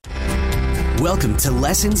Welcome to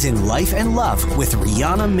Lessons in Life and Love with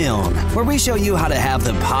Rihanna Milne, where we show you how to have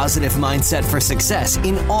the positive mindset for success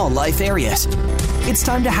in all life areas. It's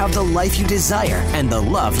time to have the life you desire and the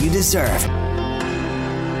love you deserve.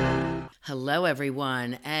 Hello,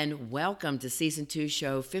 everyone, and welcome to Season 2,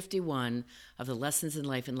 Show 51 of the Lessons in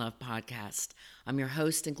Life and Love podcast. I'm your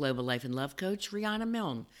host and Global Life and Love Coach, Rihanna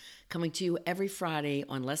Milne, coming to you every Friday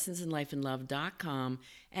on lessonsinlifeandlove.com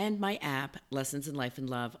and my app, Lessons in Life and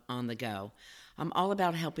Love on the go. I'm all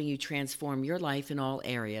about helping you transform your life in all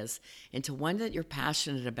areas into one that you're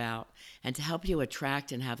passionate about and to help you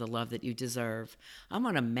attract and have the love that you deserve. I'm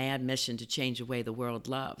on a mad mission to change the way the world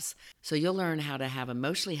loves. So you'll learn how to have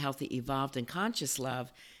emotionally healthy, evolved, and conscious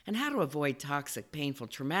love and how to avoid toxic, painful,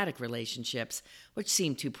 traumatic relationships which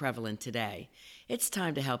seem too prevalent today. It's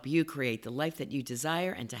time to help you create the life that you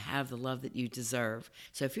desire and to have the love that you deserve.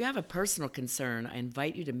 So if you have a personal concern, I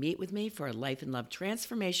invite you to meet with me for a Life and Love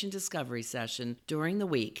Transformation Discovery session during the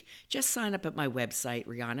week. Just sign up at my website,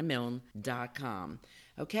 RihannaMilne.com.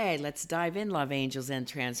 Okay, let's dive in, Love Angels and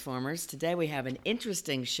Transformers. Today we have an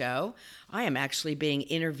interesting show. I am actually being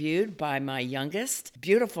interviewed by my youngest,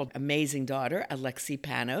 beautiful, amazing daughter, Alexi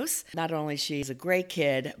Panos. Not only she's a great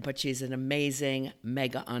kid, but she's an amazing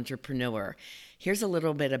mega entrepreneur. Here's a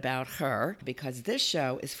little bit about her, because this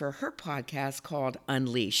show is for her podcast called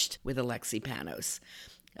Unleashed with Alexi Panos.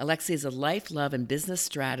 Alexi is a life, love, and business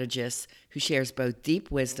strategist who shares both deep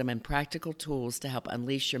wisdom and practical tools to help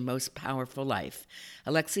unleash your most powerful life.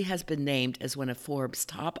 Alexi has been named as one of Forbes'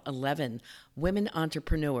 top 11 women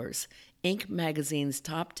entrepreneurs, Inc. magazine's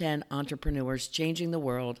top 10 entrepreneurs changing the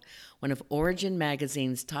world, one of Origin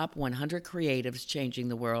magazine's top 100 creatives changing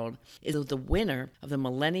the world, is the winner of the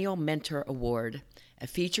Millennial Mentor Award. A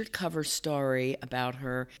featured cover story about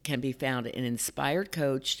her can be found in Inspired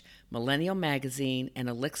Coach, Millennial Magazine, and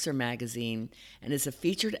Elixir Magazine, and is a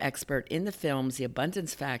featured expert in the films The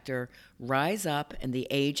Abundance Factor, Rise Up, and The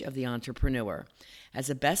Age of the Entrepreneur. As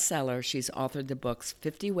a bestseller, she's authored the books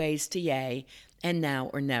 50 Ways to Yay and Now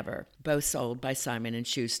or Never, both sold by Simon &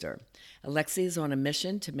 Schuster. Alexi is on a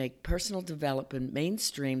mission to make personal development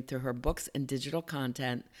mainstream through her books and digital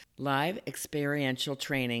content, live experiential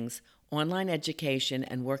trainings, online education,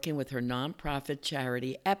 and working with her nonprofit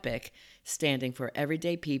charity, EPIC, standing for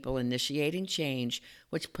Everyday People Initiating Change,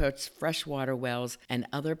 which puts freshwater wells and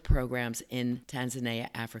other programs in Tanzania,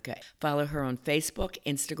 Africa. Follow her on Facebook,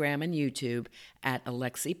 Instagram, and YouTube at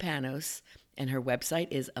Alexi Panos, and her website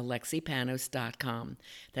is alexipanos.com.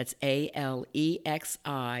 That's ALEXIPANOS.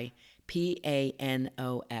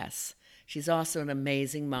 She's also an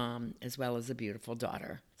amazing mom as well as a beautiful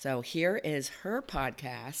daughter. So here is her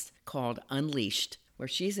podcast called Unleashed, where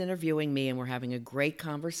she's interviewing me and we're having a great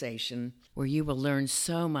conversation where you will learn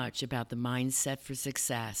so much about the mindset for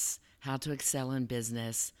success, how to excel in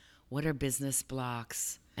business, what are business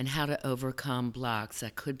blocks, and how to overcome blocks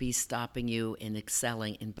that could be stopping you in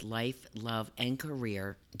excelling in life, love, and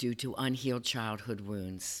career due to unhealed childhood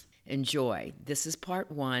wounds. Enjoy. This is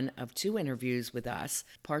part 1 of 2 interviews with us.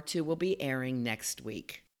 Part 2 will be airing next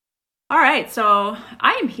week. All right, so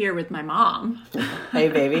I am here with my mom. Hey,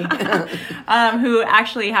 baby. Who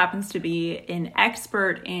actually happens to be an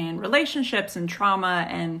expert in relationships and trauma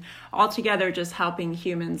and altogether just helping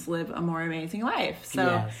humans live a more amazing life. So,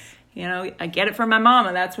 yes. You know, I get it from my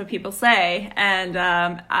mama. That's what people say.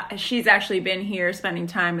 And she's actually been here spending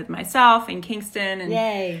time with myself in Kingston. And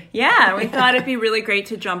yay. Yeah, we thought it'd be really great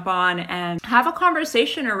to jump on and have a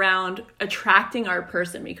conversation around attracting our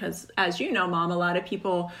person. Because as you know, Mom, a lot of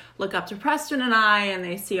people look up to Preston and I and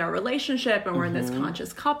they see our relationship and we're in this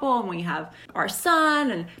conscious couple and we have our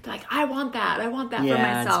son and they're like, I want that for myself.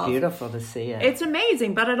 Yeah, it's beautiful to see it. It's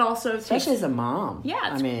amazing, but it also especially as a mom. Yeah,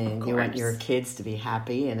 I mean, you want your kids to be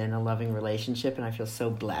happy and in a loving relationship, and I feel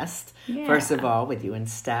so blessed. Yeah. First of all, with you and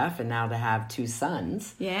Steph, and now to have 2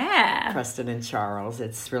 sons. Yeah. Preston and Charles.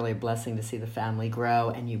 It's really a blessing to see the family grow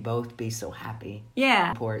and you both be so happy.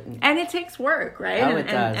 Yeah. Important. And it takes work, right? Oh, it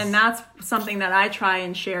does. And that's something that I try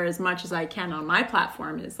and share as much as I can on my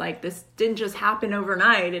platform is like, this didn't just happen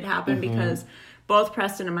overnight. It happened because both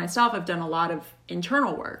Preston and myself have done a lot of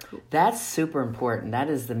internal work. That's super important. That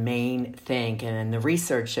is the main thing. And the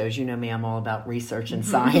research shows, you know me, I'm all about research and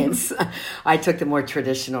science. I took the more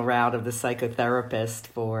traditional route of the psychotherapist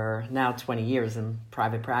for now 20 years in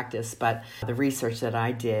private practice. But the research that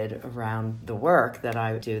I did around the work that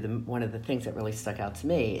I do, one of the things that really stuck out to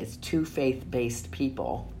me is 2 faith-based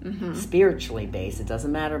people, spiritually based. It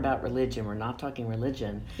doesn't matter about religion. We're not talking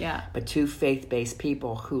religion. Yeah. But 2 faith-based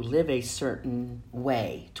people who live a certain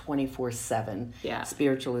way 24/7 Yeah.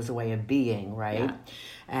 Spiritual is a way of being, right? Yeah.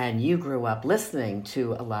 And you grew up listening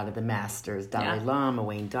to a lot of the masters, Dalai Lama,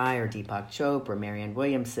 Wayne Dyer, Deepak Chopra, Marianne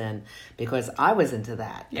Williamson, because I was into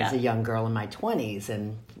that as a young girl in my 20s.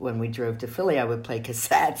 And when we drove to Philly, I would play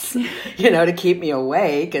cassettes, to keep me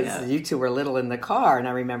awake, because you two were little in the car. And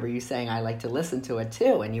I remember you saying, I like to listen to it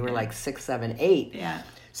too. And you were like 6, 7, 8. Yeah.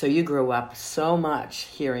 So you grew up so much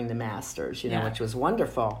hearing the masters, which was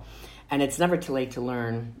wonderful. And it's never too late to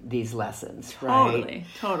learn these lessons, right?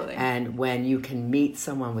 Totally. And when you can meet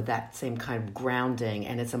someone with that same kind of grounding,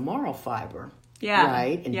 and it's a moral fiber,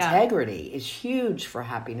 right? Integrity is huge for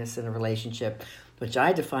happiness in a relationship, which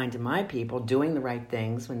I define to my people, doing the right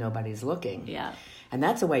things when nobody's looking. Yeah. And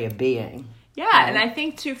that's a way of being. Yeah, right? And I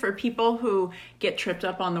think, too, for people who get tripped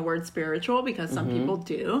up on the word spiritual, because some people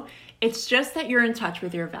do, it's just that you're in touch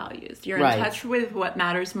with your values. You're in touch with what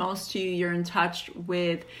matters most to you. You're in touch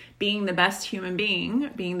with being the best human being,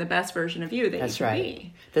 being the best version of you that you can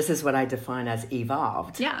be. This is what I define as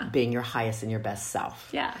evolved. Yeah. Being your highest and your best self.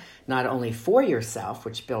 Yeah. Not only for yourself,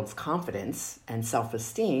 which builds confidence and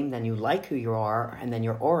self-esteem, then you like who you are, and then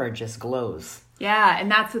your aura just glows. Yeah, and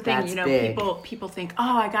that's the thing, That's big. people think,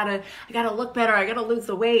 oh, I gotta look better, I gotta lose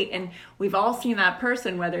the weight, and we've all seen that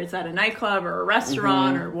person, whether it's at a nightclub or a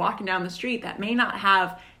restaurant or walking down the street, that may not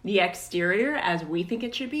have the exterior as we think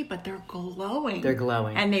it should be, but they're glowing. They're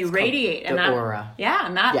glowing. And they radiate. The aura. Yeah,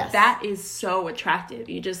 and that is so attractive.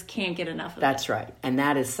 You just can't get enough of it. That's right. And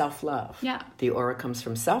that is self-love. Yeah. The aura comes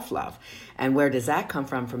from self-love. And where does that come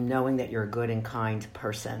from? From knowing that you're a good and kind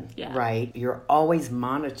person, right? You're always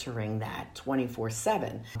monitoring that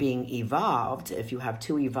 24/7. Being evolved, if you have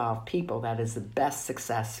two evolved people, that is the best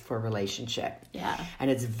success for a relationship. Yeah. And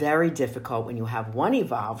it's very difficult when you have one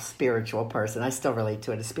evolved spiritual person, I still relate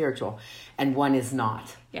to it as spiritual, and one is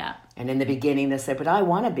not. Yeah. And in the beginning, they say, but I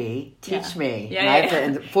want to be. Teach me. Yeah,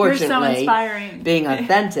 And fortunately, you're so inspiring. Being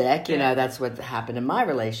authentic, that's what happened in my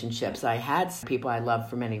relationships. I had people I loved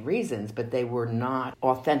for many reasons, but they were not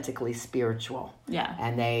authentically spiritual. Yeah.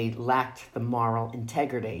 And they lacked the moral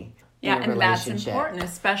integrity. Yeah, and that's important,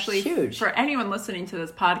 especially Huge. For anyone listening to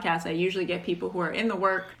this podcast. I usually get people who are in the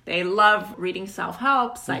work. They love reading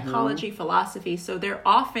self-help, psychology, philosophy. So they're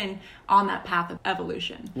often on that path of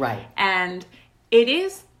evolution. Right. And it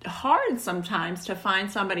is hard sometimes to find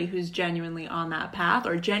somebody who's genuinely on that path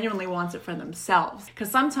or genuinely wants it for themselves. Because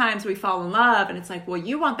sometimes we fall in love and it's like, well,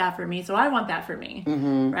 you want that for me, so I want that for me.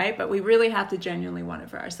 Right? But we really have to genuinely want it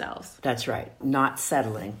for ourselves. That's right. Not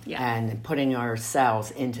settling and putting ourselves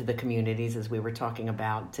into the communities, as we were talking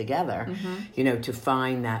about together, to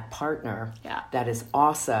find that partner that is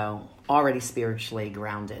also already spiritually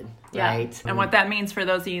grounded, right? And what that means for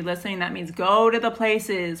those of you listening, that means go to the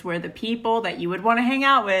places where the people that you would want to hang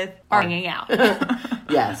out with are hanging out.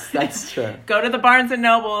 Yes, that's true. Go to the Barnes and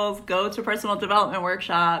Nobles, go to personal development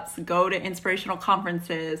workshops, go to inspirational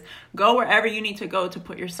conferences, go wherever you need to go to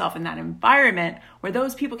put yourself in that environment where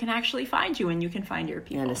those people can actually find you and you can find your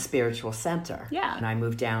people. And a spiritual center. Yeah. And I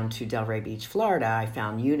moved down to Delray Beach, Florida. I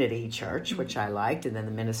found Unity Church, which I liked, and then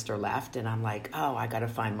the minister left, and I'm like, oh, I got to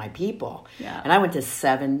find my people. Yeah. And I went to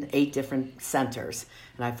 7, 8 different centers,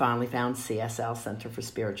 and I finally found CSL, Center for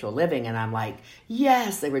Spiritual Living, and I'm like,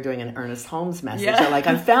 yes, they were doing an Ernest Holmes message. Yeah. I'm like,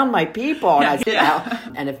 I found my people. And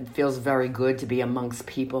and it feels very good to be amongst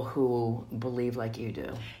people who believe like you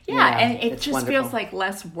do. Yeah, and it just wonderful. feels like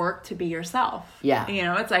less work to be yourself. Yeah.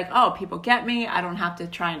 It's like, oh, people get me. I don't have to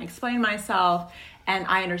try and explain myself. And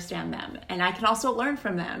I understand them. And I can also learn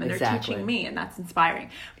from them. And they're teaching me. And that's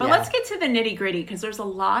inspiring. But let's get to the nitty gritty. Because there's a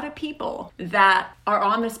lot of people that are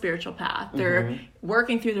on the spiritual path. They're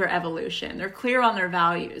working through their evolution. They're clear on their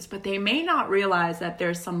values. But they may not realize that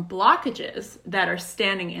there's some blockages that are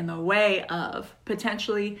standing in the way of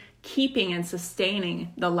potentially keeping and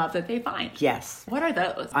sustaining the love that they find. Yes. What are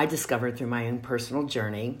those? I discovered through my own personal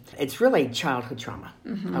journey, it's really childhood trauma,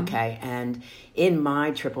 okay? And in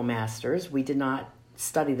my Triple Masters, we did not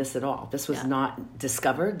study this at all. This was not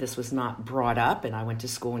discovered. This was not brought up. And I went to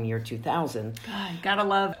school in year 2000. God, gotta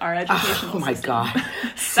love our educational system. Oh my God.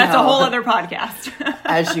 That's a whole other podcast.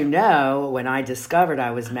 As you know, when I discovered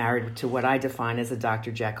I was married to what I define as a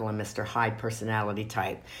Dr. Jekyll and Mr. Hyde personality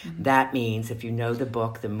type. That means if you know the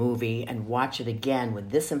book, the movie, and watch it again with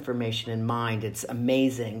this information in mind, it's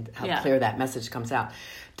amazing how clear that message comes out.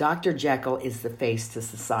 Dr. Jekyll is the face to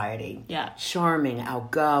society. Yeah. Charming,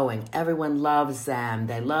 outgoing. Everyone loves them.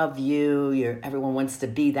 They love you. Everyone wants to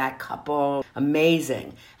be that couple.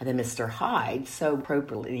 Amazing. And then Mr. Hyde, so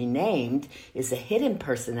appropriately named, is a hidden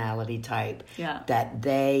personality type that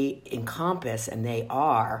they encompass and they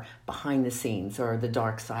are behind the scenes or the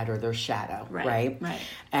dark side or their shadow, right? Right.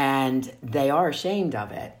 And they are ashamed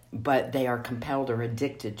of it. but they are compelled or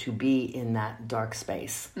addicted to be in that dark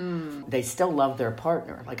space. They still love their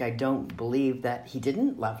partner. Like, I don't believe that he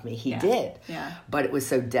didn't love me. He did. Yeah. But it was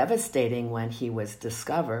so devastating when he was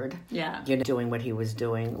discovered, Yeah. doing what he was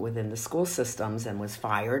doing within the school systems and was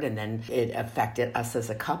fired. And then it affected us as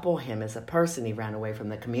a couple, him as a person. He ran away from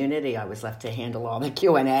the community. I was left to handle all the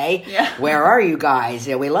Q&A. Yeah. Where are you guys?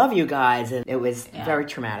 We love you guys. And it was very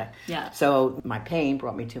traumatic. Yeah. So my pain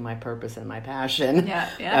brought me to my purpose and my passion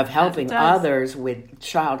Yeah. of helping As it does. others with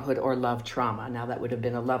childhood or love trauma. Now, that would have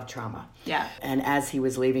been a love trauma. Yeah. And as he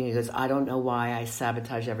was leaving, he goes, I don't know why I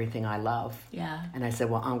sabotage everything I love. Yeah. And I said,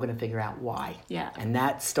 well, I'm going to figure out why. Yeah. And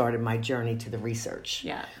that started my journey to the research.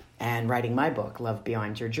 Yeah. And writing my book, Love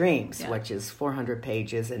Beyond Your Dreams, Yeah. which is 400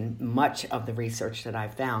 pages, and much of the research that I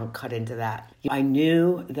found cut into that. I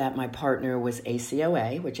knew that my partner was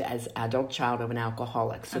ACOA, which is adult child of an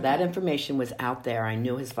alcoholic. So that information was out there. I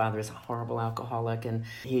knew his father was a horrible alcoholic, and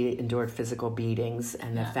he endured physical beatings,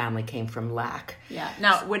 and the family came from lack. Yeah.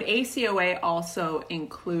 Now, would ACOA also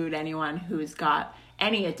include anyone who's got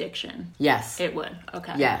any addiction? Yes. It would.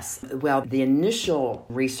 Okay. Yes. Well, the initial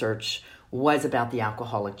research was about the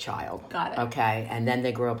alcoholic child. Got it. Okay. And then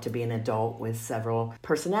they grow up to be an adult with several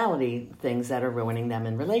personality things that are ruining them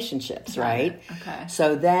in relationships, right? Okay.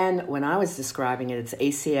 So then when I was describing it, it's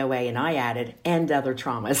ACOA, and I added, and other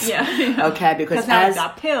traumas. Yeah. Okay. Because now as you've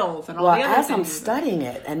got pills and all well, the other as things. I'm studying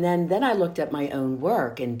it, and then I looked at my own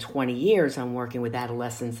work. In 20 years, I'm working with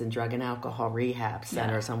adolescents in drug and alcohol rehab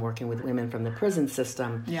centers. I'm working with women from the prison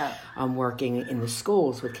system. Yeah. I'm working in the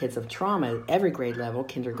schools with kids of trauma, every grade level,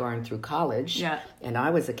 kindergarten through college. Yeah. And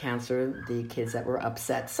I was a counselor. The kids that were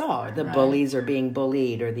upset saw the bullies are being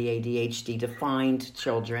bullied, or the ADHD defined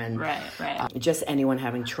children. Right. Just anyone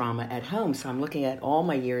having trauma at home. So I'm looking at all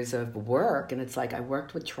my years of work, and it's like I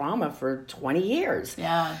worked with trauma for 20 years.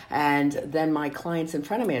 Yeah. And then my clients in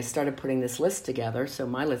front of me, I started putting this list together. So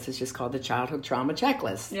my list is just called the Childhood Trauma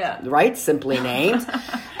Checklist. Yeah. Right? Simply named.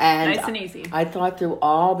 And Nice and easy. I thought through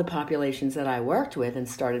all the populations that I worked with and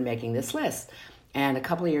started making this list. And a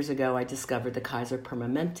couple of years ago, I discovered the Kaiser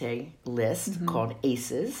Permanente list called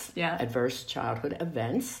ACEs, Yeah. Adverse Childhood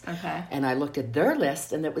Events. Okay. And I looked at their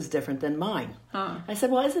list, and it was different than mine. I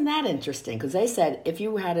said, well, isn't that interesting? Because they said if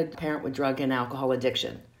you had a parent with drug and alcohol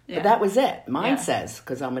addiction, but that was it. Mine says,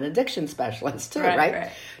 because I'm an addiction specialist too,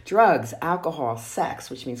 right? Drugs, alcohol, sex,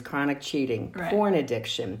 which means chronic cheating, porn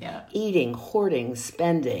addiction, eating, hoarding,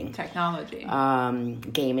 spending. Technology.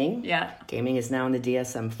 Gaming. Yeah. Gaming is now in the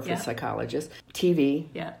DSM for psychologists. TV.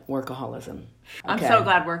 Yeah. Workaholism. I'm so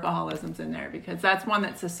glad workaholism's in there, because that's one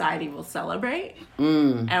that society will celebrate.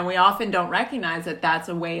 And we often don't recognize that that's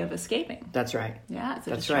a way of escaping. That's right. Yeah, it's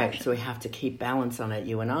a That's distraction. right. So we have to keep balance on it.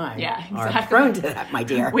 You and I Yeah, are exactly. prone to that, my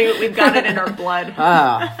dear. We've got it in our blood.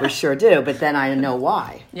 Oh, we sure do. But then I know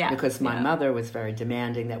why. Yeah, Because my mother was very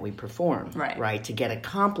demanding that we perform. Right. To get a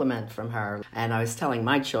compliment from her. And I was telling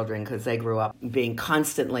my children, because they grew up being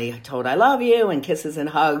constantly told, I love you, and kisses and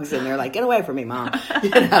hugs. And they're like, get away from me, Mom.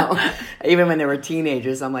 Even when they were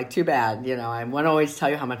teenagers, I'm like, too bad. I want to always tell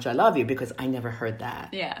you how much I love you, because I never heard that.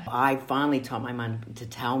 Yeah. I finally taught my mom to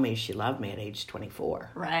tell me she loved me at age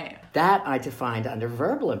 24. Right. That I defined under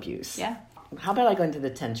verbal abuse. Yeah. How about I go into the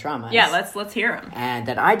 10 traumas? Yeah, let's hear them. And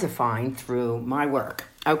that I defined through my work.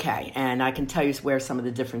 Okay, and I can tell you where some of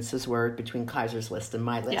the differences were between Kaiser's list and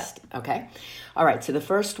my list. Yeah. Okay? All right, so the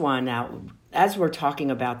first one, now, as we're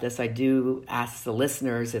talking about this, I do ask the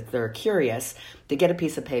listeners, if they're curious, to get a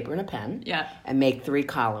piece of paper and a pen and make 3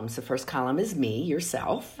 columns. The first column is me,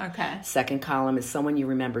 yourself. Okay. Second column is someone you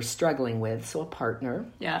remember struggling with, so a partner.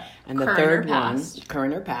 Yeah. And the Current third or one, past.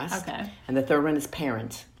 current or past. Okay. And the third one is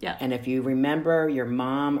parent. Yeah. And if you remember your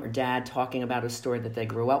mom or dad talking about a story that they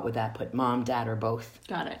grew up with, that put mom, dad, or both.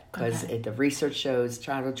 Got it. Because the research shows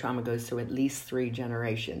childhood trauma goes through at least 3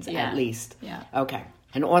 generations, at least. Yeah. Okay.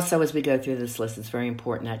 And also, as we go through this list, it's very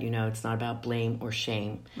important that it's not about blame or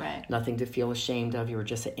shame. Right. Nothing to feel ashamed of. You were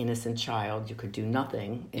just an innocent child. You could do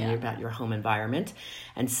nothing about your home environment.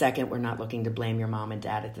 And second, we're not looking to blame your mom and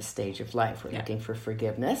dad at this stage of life. We're looking for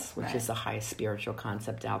forgiveness, which is the highest spiritual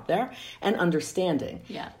concept out there, and understanding.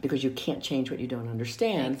 Yeah. Because you can't change what you don't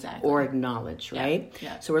understand Exactly. or acknowledge, right?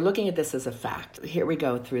 Yeah. So we're looking at this as a fact. Here we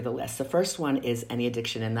go through the list. The first one is any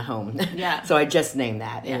addiction in the home. Yeah. So I just named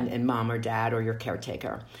that in mom or dad or your caretaker.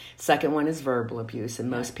 Second one is verbal abuse, and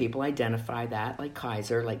most people identify that like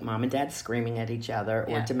Kaiser, like mom and dad screaming at each other,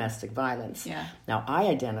 or domestic violence. Yeah. Now, I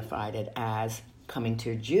identified it as coming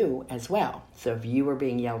to you as well. So if you were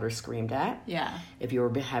being yelled or screamed at, if you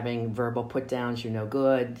were having verbal put downs, you're no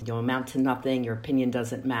good, you amount to nothing, your opinion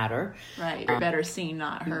doesn't matter. Right. You're better seen,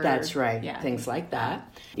 not heard. That's right. Yeah. Things like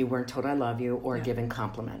that. You weren't told I love you or given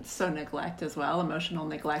compliments. So neglect as well, emotional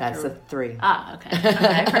neglect. That's a 3. Ah, okay.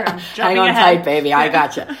 I'm hang on tight, baby. I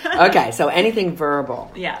gotcha. Okay, so anything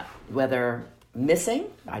verbal. Yeah. Whether missing,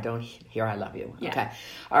 I don't hear I love you. Yeah. Okay.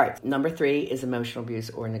 All right. Number 3 is emotional abuse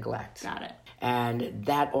or neglect. Got it. And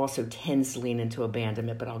that also tends to lean into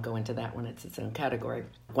abandonment, but I'll go into that when it's its own category.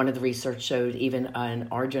 One of the research showed even in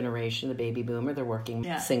our generation, the baby boomer, the working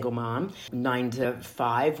single mom, 9 to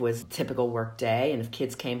 5 was typical work day. And if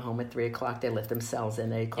kids came home at 3 o'clock, they let themselves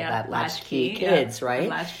in. They call that latchkey kids, right?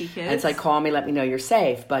 Latchkey kids. And it's like, call me, let me know you're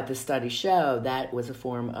safe. But the studies show that was a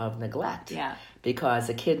form of neglect. Yeah. Because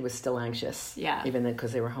the kid was still anxious, even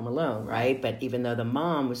because they were home alone, right? But even though the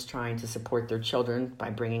mom was trying to support their children by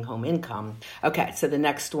bringing home income. Okay, so the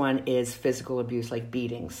next one is physical abuse, like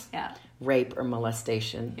beatings, rape or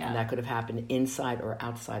molestation, and that could have happened inside or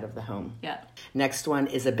outside of the home. Next one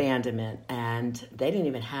is abandonment, and they didn't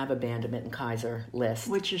even have abandonment in Kaiser list.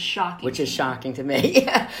 Which is shocking. Which is shocking to me.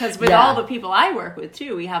 Because with all the people I work with,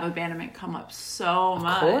 too, we have abandonment come up so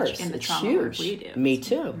much in the trauma work we do. Me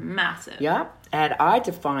too. Massive. Yeah. And I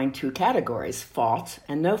define 2 categories, fault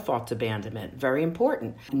and no fault abandonment. Very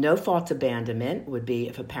important. No fault abandonment would be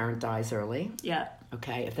if a parent dies early. Yeah.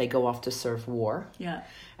 Okay, if they go off to serve war. Yeah.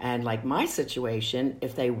 And like my situation,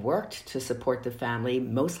 if they worked to support the family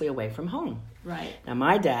mostly away from home. Right. Now,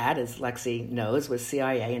 my dad, as Lexi knows, was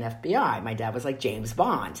CIA and FBI. My dad was like James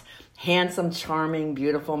Bond. Handsome, charming,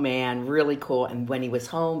 beautiful man, really cool. And when he was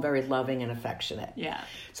home, very loving and affectionate. Yeah.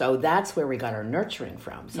 So that's where we got our nurturing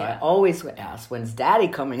from. So I always would ask, when's daddy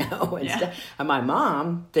coming home? And my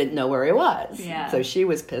mom didn't know where he was. Yeah. So she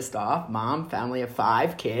was pissed off. Mom, family of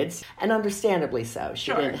 5 kids. And understandably so.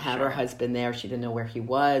 She didn't have her husband there. She didn't know where he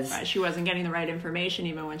was. Right. She wasn't getting the right information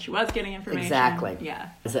even when she was getting information. Exactly. Yeah.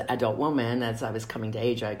 As an adult woman, as I was coming to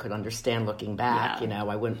age, I could understand looking back. You know,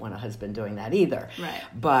 I wouldn't want a husband doing that either. Right.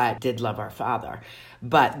 But did love our father.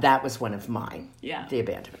 But that was one of mine. Yeah. The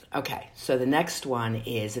abandonment. Okay. So the next one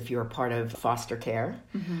is if you're a part of foster care,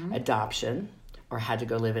 adoption, or had to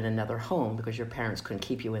go live in another home because your parents couldn't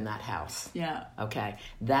keep you in that house. Yeah. Okay.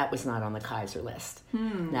 That was not on the Kaiser list.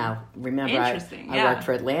 Now, remember, I worked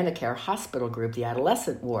for Atlanticare Hospital Group, the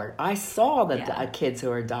adolescent ward. I saw the kids who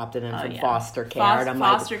were adopted in from foster care.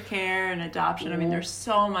 Foster care and adoption. I mean, there's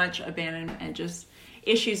so much abandonment and just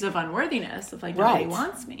issues of unworthiness of like nobody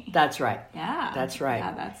wants me. That's right. Yeah. That's right.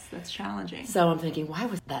 Yeah, that's challenging. So I'm thinking, why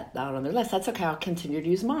was that not on their list? That's okay. I'll continue to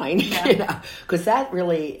use mine. You know, because that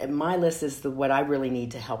really, my list is what I really need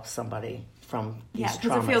to help somebody from these traumas.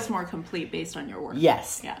 Because it feels more complete based on your work.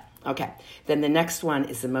 Yes. Yeah. Okay. Then the next one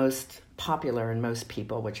is the most popular in most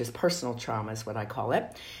people, which is personal trauma is what I call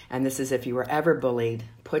it. And this is if you were ever bullied,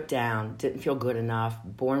 put down, didn't feel good enough,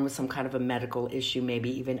 born with some kind of a medical issue,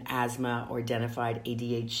 maybe even asthma or identified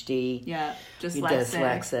ADHD. Yeah,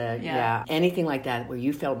 dyslexic. Yeah. Anything like that where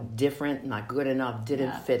you felt different, not good enough,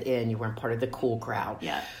 didn't fit in, you weren't part of the cool crowd.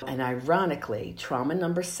 Yeah. And ironically, trauma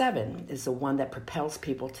number 7 is the one that propels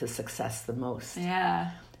people to success the most.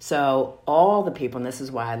 Yeah. So all the people, and this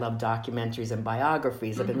is why I love documentaries and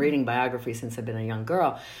biographies. I've been reading biographies since I've been a young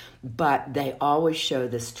girl, but they always show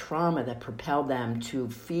this trauma that propelled them to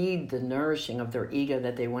feed the nourishing of their ego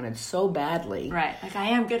that they wanted so badly. Right, like I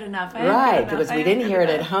am good enough. Because we didn't hear it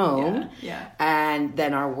at home. Yeah. And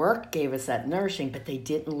then our work gave us that nourishing, but they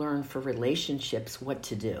didn't learn for relationships what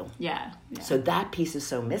to do. Yeah. So that piece is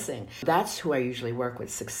so missing. That's who I usually work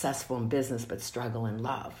with, successful in business but struggle in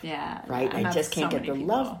love. Yeah. Right? I just can't get the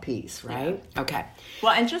love piece, right? Yeah. Okay.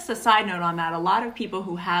 Well, and just a side note on that, a lot of people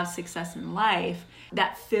who have success in life,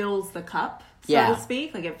 that fills the cup, so to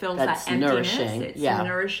speak. Like it fills that emptiness. Nourishing. It's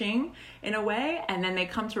nourishing in a way. And then they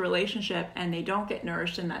come to a relationship and they don't get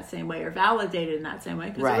nourished in that same way or validated in that same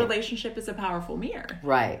way. Because a relationship is a powerful mirror.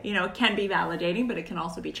 Right. You know, it can be validating, but it can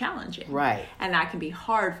also be challenging. Right. And that can be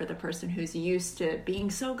hard for the person who's used to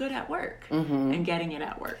being so good at work and getting it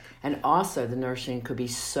at work. And also the nourishing could be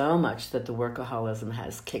so much that the workaholism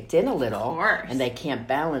has kicked in a little. Of course. And they can't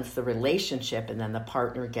balance the relationship and then the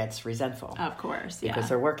partner gets resentful. Of course, because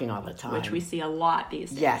they're working all the time. Which we see a lot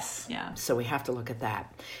these days. Yes. Yeah. So we have to look at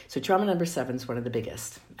that. So trauma number 7 is one of the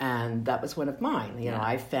biggest. And that was one of mine. You know,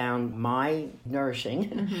 I found my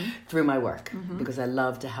nourishing through my work because I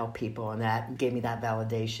love to help people. And that gave me that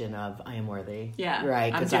validation of I am worthy. Yeah.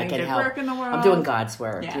 Right. Because I can help. Work in the world. I'm doing God's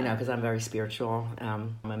work, you know, because I'm very spiritual.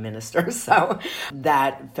 I'm a minister. So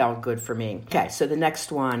that felt good for me. Okay. So the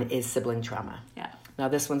next one is sibling trauma. Yeah. Now,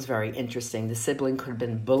 this one's very interesting. The sibling could have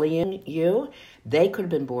been bullying you. They could have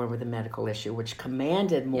been born with a medical issue, which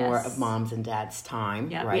commanded more of mom's and dad's time.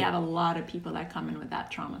 Yeah, right? We have a lot of people that come in with that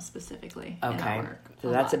trauma specifically in our work. So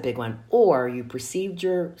that's a big one. Or you perceived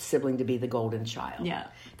your sibling to be the golden child. Yeah.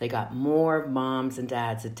 They got more of mom's and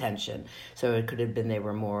dad's attention. So it could have been they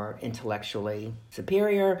were more intellectually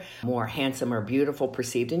superior, more handsome or beautiful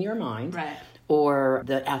perceived in your mind. Right. Or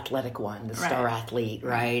the athletic one, the star athlete,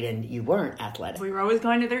 right? And you weren't athletic. We were always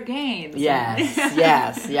going to their games. Yes,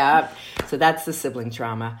 yes, yeah. So that's the sibling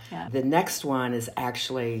trauma. Yeah. The next one is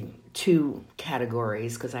actually 2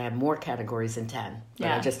 categories, because I have more categories than 10. But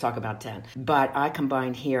I just talk about 10. But I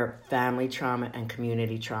combined here family trauma and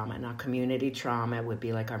community trauma. Now, community trauma would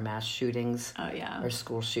be like our mass shootings, our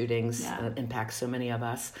school shootings that impact so many of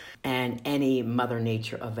us, and any Mother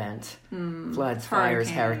Nature event, floods, fires,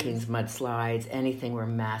 hurricanes, mudslides, anything where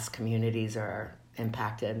mass communities are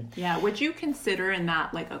impacted. Yeah, would you consider in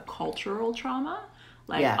that like a cultural trauma?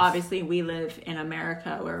 Like, obviously, we live in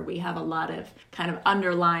America where we have a lot of kind of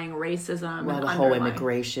underlying racism. Well, the whole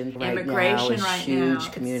immigration right now is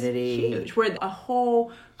huge community. Huge, where a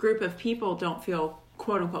whole group of people don't feel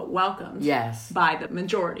quote-unquote welcomed by the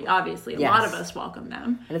majority. Obviously, a lot of us welcome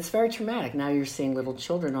them. And it's very traumatic. Now you're seeing little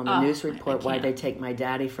children on the news report why they take my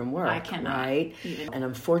daddy from work. I cannot. Right? And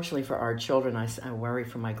unfortunately for our children, I worry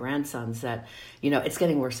for my grandsons that, it's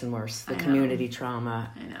getting worse and worse. The community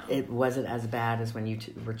trauma, it wasn't as bad as when you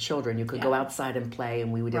were children. You could go outside and play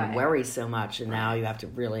and we didn't worry so much. And now you have to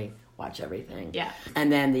really watch everything. Yeah.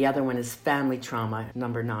 And then the other one is family trauma,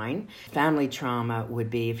 number 9. Family trauma would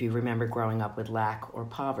be if you remember growing up with lack or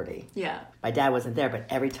poverty. Yeah. My dad wasn't there, but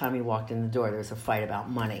every time he walked in the door, there was a fight about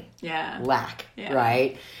money. Yeah. Lack,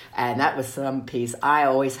 right? And that was some piece I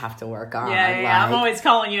always have to work on. Yeah. I'm always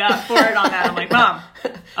calling you out for it on that. I'm like, Mom,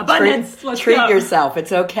 abundance, let's treat go. yourself.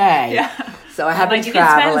 It's okay. Yeah. So I have been you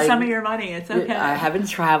traveling. can spend some of your money. It's okay. I have been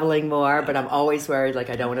traveling more, but I'm always worried, like,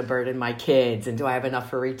 I don't want to burden my kids. And do I have enough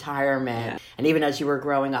for retirement? Yeah. And even as you were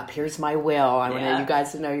growing up, here's my will. I want you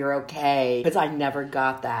guys to know you're okay. Because I never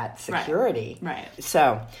got that security. Right.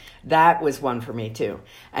 So that was one for me, too.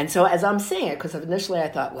 And so as I'm seeing it, because initially I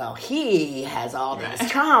thought, well, he has all these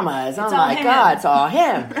traumas. Oh, my God, it's all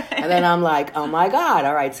him. And then I'm like, oh, my God.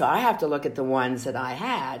 All right, so I have to look at the ones that I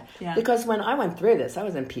had. Yeah. Because when I went through this, I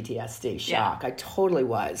was in PTSD shock. I totally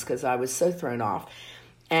was, because I was so thrown off.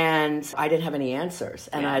 And I didn't have any answers.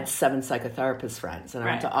 And I had 7 psychotherapist friends. And I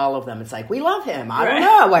went to all of them. It's like, we love him. I don't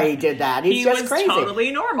know why he did that. He's just crazy. He was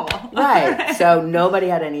totally normal. Right. So nobody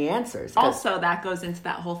had any answers. Also, that goes into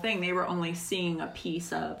that whole thing. They were only seeing a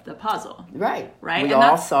piece of the puzzle. Right. Right. We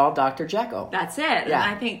all saw Dr. Jekyll. That's it. Yeah. And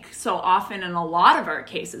I think so often in a lot of our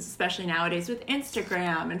cases, especially nowadays with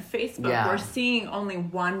Instagram and Facebook, we're seeing only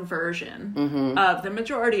one version of the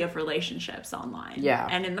majority of relationships online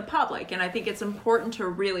and in the public. And I think it's important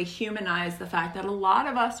to really humanize the fact that a lot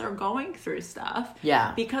of us are going through stuff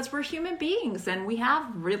because we're human beings and we have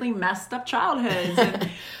really messed up childhoods.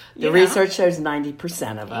 And, the research shows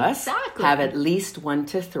 90% of us have at least 1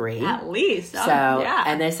 to 3. At least. So,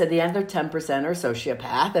 and they said the other 10% are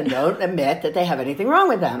sociopath and don't admit that they have anything wrong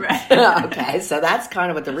with them. Right. Okay, so that's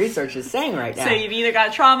kind of what the research is saying right now. So you've either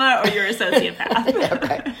got trauma or you're a sociopath.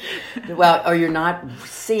 Right. Well, or you're not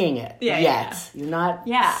seeing it yet. You're not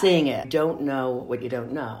seeing it. You don't know what you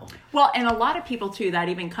don't know. Well, and a lot of people, too, that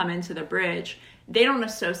even come into the bridge, they don't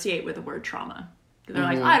associate with the word trauma. They're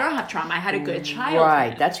like, I don't have trauma. I had a good childhood.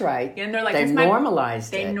 Right, that's right. And they're like, they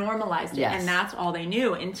normalized it. They normalized it, and that's all they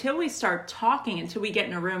knew. Until we start talking, until we get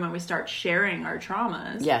in a room and we start sharing our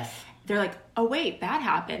traumas. Yes. They're like, oh, wait, that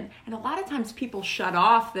happened. And a lot of times people shut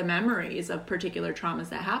off the memories of particular traumas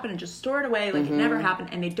that happen and just store it away like it never happened,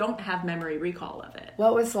 and they don't have memory recall of it. Well,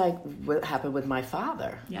 it was like what happened with my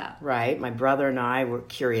father. Yeah. Right? My brother and I were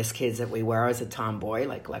curious kids that we were. I was a tomboy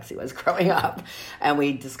like Lexi was growing up. And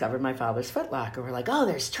we discovered my father's footlocker. We're like, oh,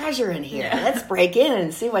 there's treasure in here. Let's break in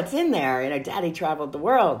and see what's in there. Daddy traveled the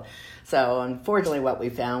world. So unfortunately what we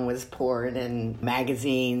found was porn and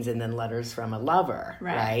magazines and then letters from a lover,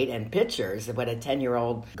 right? And pictures. But a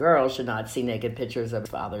 10-year-old girl should not see naked pictures of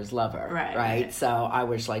father's lover, right? So I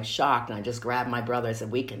was like shocked, and I just grabbed my brother and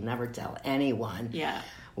said, we can never tell anyone. Yeah.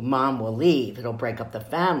 Mom will leave. It'll break up the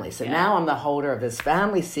family. So now I'm the holder of this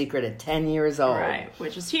family secret at 10 years old. Right,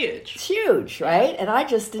 which is huge. It's huge, right? And I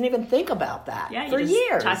just didn't even think about that for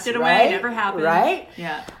years. Tucked it away, never happened. Right?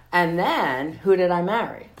 Yeah. And then, who did I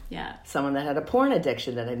marry? Yeah. Someone that had a porn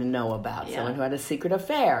addiction that I didn't know about. Yeah. Someone who had a secret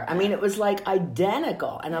affair. I mean, it was like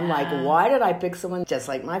identical. And I'm like, why did I pick someone just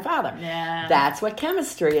like my father? Yeah. That's what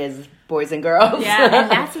chemistry is. boys and girls. Yeah,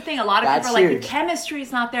 and that's the thing. A lot of That's people are like, huge. the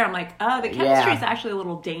chemistry's not there. I'm like, oh, the chemistry is actually a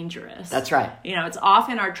little dangerous. That's right. You know, it's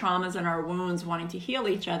often our traumas and our wounds wanting to heal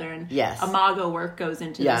each other. And Yes. Imago work goes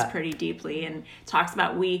into this pretty deeply and talks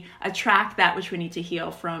about we attract that which we need to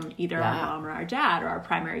heal from either our mom or our dad or our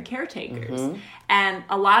primary caretakers. Mm-hmm. And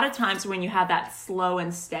a lot of times when you have that slow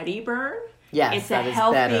and steady burn, it's a that is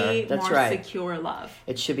healthy, better. That's more right. secure love.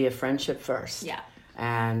 It should be a friendship first. Yeah.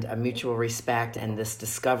 And a mutual respect and this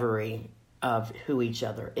discovery of who each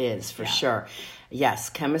other is, for sure. Yes,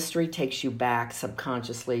 chemistry takes you back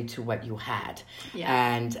subconsciously to what you had.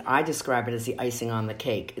 Yeah. And I describe it as the icing on the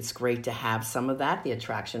cake. It's great to have some of that, the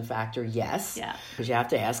attraction factor, yes. Yeah. Because you have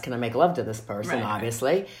to ask, can I make love to this person, Right,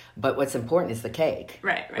 obviously. But what's important is the cake.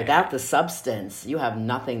 Right. Without the substance, you have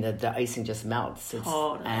nothing. The icing just melts.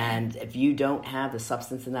 Totally. And if you don't have the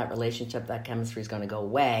substance in that relationship, that chemistry is going to go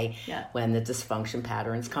away when the dysfunction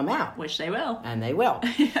patterns come out. Which they will. And they will.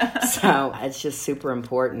 So it's just super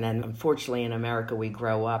important. And unfortunately, in America, we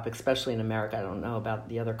grow up, especially in America, I don't know about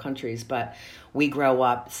the other countries, but we grow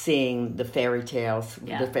up seeing the fairy tales,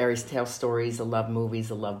 the fairy tale stories, the love movies,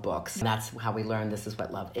 the love books. And that's how we learn this is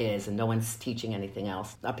what love is. And no one's teaching anything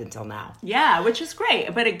else up until now. Yeah, which is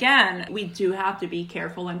great. But again, we do have to be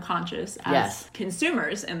careful and conscious as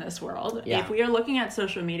consumers in this world. Yeah. If we are looking at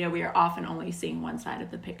social media, we are often only seeing one side of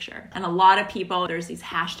the picture. And a lot of people, there's these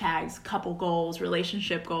hashtags, couple goals,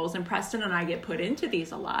 relationship goals, and Preston and I get put into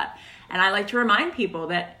these a lot. And I like to remind people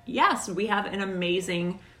that, yes, we have an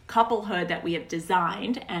amazing couplehood that we have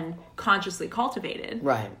designed and consciously cultivated.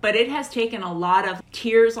 Right. But it has taken a lot of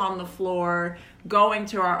tears on the floor, going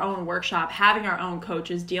to our own workshop, having our own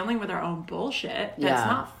coaches, dealing with our own bullshit. That's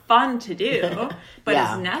not fun to do, but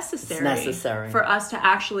it's necessary for us to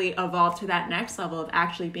actually evolve to that next level of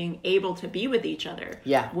actually being able to be with each other,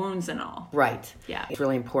 wounds and all. Right. Yeah. It's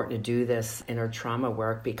really important to do this inner trauma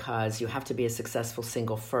work because you have to be a successful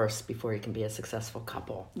single first before you can be a successful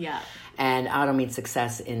couple. Yeah. And I don't mean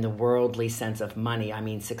success in the worldly sense of money. I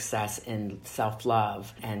mean success in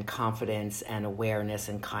self-love and confidence and awareness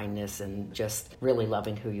and kindness and just really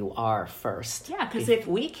loving who you are first. Yeah, because if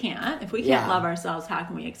we can't love ourselves, how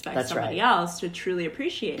can we expect somebody else to truly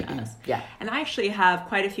appreciate us? Yeah. And I actually have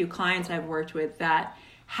quite a few clients I've worked with that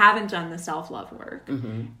haven't done the self-love work.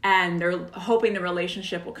 And they're hoping the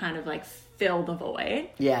relationship will kind of like fill the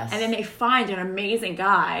void. Yes. And then they find an amazing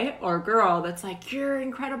guy or girl that's like, you're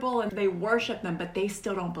incredible, and they worship them, but they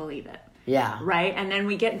still don't believe it. Yeah. Right? And then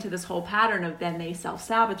we get into this whole pattern of then they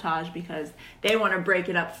self-sabotage because they want to break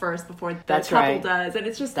it up first before the couple does. And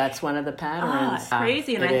it's just... That's one of the patterns. It's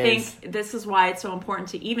crazy. And I think this is why it's so important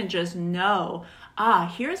to even just know,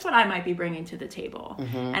 here's what I might be bringing to the table.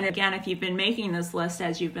 And again, if you've been making this list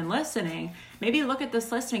as you've been listening, maybe look at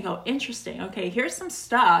this list and go, interesting. Okay, here's some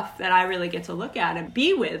stuff that I really get to look at and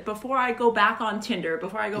be with before I go back on Tinder,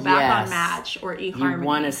 before I go back on Match or eHarmony. You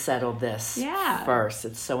want to settle this first.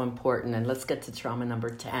 It's so important. And let's get to trauma number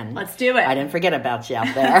 10. Let's do it. I didn't forget about you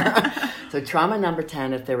out there. So trauma number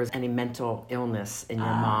 10, if there was any mental illness in your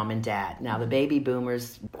mom and dad. Now, the baby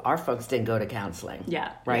boomers, our folks didn't go to counseling.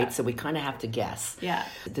 Yeah. Right? Yeah. So we kind of have to guess. Yeah.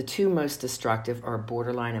 The two most destructive are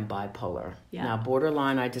borderline and bipolar. Yeah. Now,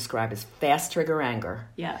 borderline I describe as fast trigger anger.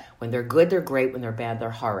 Yeah. When they're good, they're great. When they're bad, they're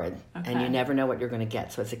horrid. Okay. And you never know what you're going to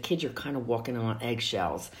get. So as a kid, you're kind of walking on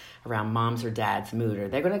eggshells around mom's or dad's mood. Or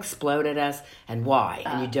they're going to explode at us, and why?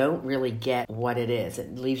 And you don't really get what it is.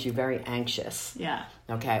 It leaves you very anxious. Yeah.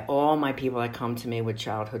 Okay, all my people that come to me with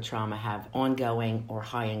childhood trauma have ongoing or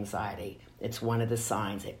high anxiety. It's one of the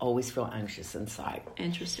signs. They always feel anxious inside.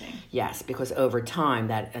 Interesting. Yes, because over time,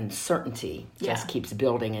 that uncertainty just keeps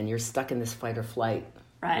building, and you're stuck in this fight or flight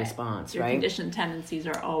response, Your right? conditioned tendencies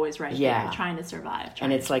are always there, trying to survive.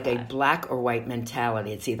 And it's like a black or white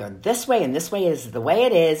mentality. It's either this way and this way is the way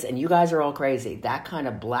it is, and you guys are all crazy. That kind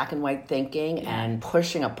of black and white thinking and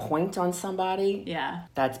pushing a point on somebody,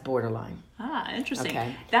 that's borderline. Interesting.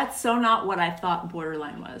 Okay. That's so not what I thought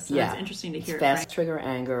borderline was. So it's interesting to hear. Fast trigger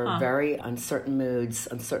anger, very uncertain moods,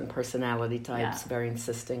 uncertain personality types, very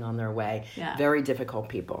insisting on their way, very difficult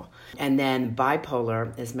people. And then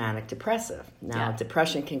bipolar is manic depressive. Now,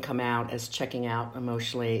 depression can come out as checking out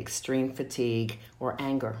emotionally, extreme fatigue, or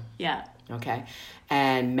anger. Yeah. Okay.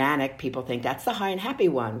 And manic, people think that's the high and happy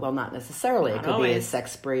one. Well, not necessarily. It could be a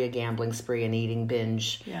sex spree, a gambling spree, an eating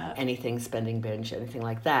binge, anything, spending binge, anything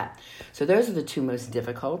like that. So those are the two most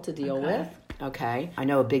difficult to deal with. Okay. I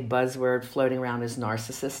know a big buzzword floating around is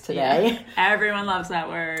narcissist today. Yeah. Everyone loves that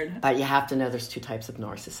word. But you have to know there's two types of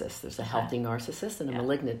narcissists. There's a healthy narcissist and a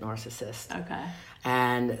malignant narcissist. Okay.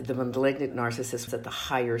 And the malignant narcissist is at the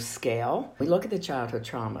higher scale. We look at the childhood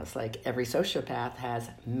traumas, like every sociopath has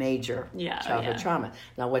major childhood trauma.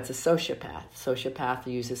 Now, what's a sociopath? Sociopath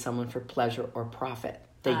uses someone for pleasure or profit.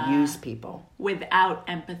 They use people. Without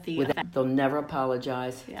empathy. They'll never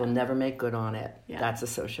apologize. Yeah. They'll never make good on it. Yeah. That's a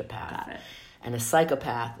sociopath. Got it. And a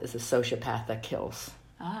psychopath is a sociopath that kills.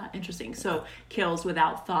 Interesting. So kills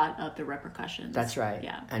without thought of the repercussions. That's right.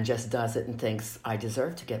 Yeah. And just does it and thinks, I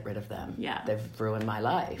deserve to get rid of them. Yeah. They've ruined my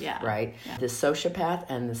life. Yeah. Right? Yeah. The sociopath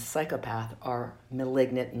and the psychopath are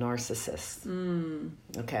malignant narcissists.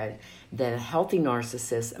 Okay. The healthy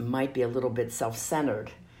narcissist might be a little bit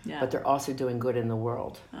self-centered. Yeah. But they're also doing good in the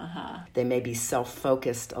world. They may be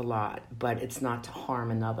self-focused a lot, but it's not to harm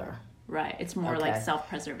another. Right. It's more like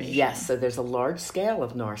self-preservation. Yes. So there's a large scale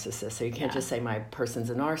of narcissists. So you can't just say my person's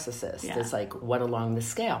a narcissist. Yeah. It's like what along the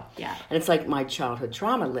scale. Yeah. And it's like my childhood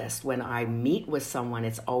trauma list. When I meet with someone,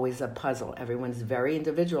 it's always a puzzle. Everyone's very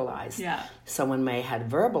individualized. Yeah. Someone may have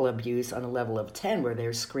verbal abuse on a level of 10 where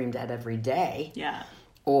they're screamed at every day. Yeah.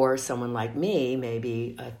 Or someone like me,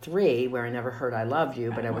 maybe a 3, where I never heard I love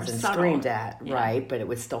you, but I wasn't screamed at, right? But it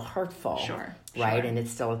was still hurtful, right? And it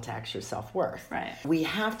still attacks your self-worth. Right. We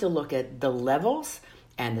have to look at the levels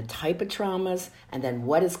and the type of traumas, and then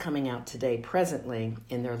what is coming out today presently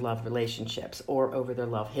in their love relationships or over their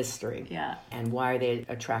love history. Yeah. And why are they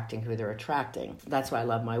attracting who they're attracting? That's why I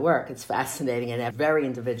love my work. It's fascinating and very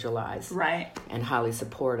individualized. Right. And highly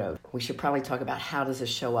supportive. We should probably talk about how does this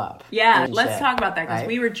show up. Yeah, let's talk about that because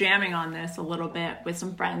we were jamming on this a little bit with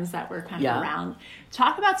some friends that were kind of around.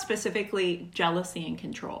 Talk about specifically jealousy and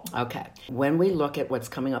control. Okay. When we look at what's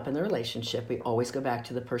coming up in the relationship, we always go back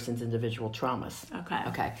to the person's individual traumas.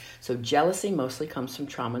 Okay. So jealousy mostly comes from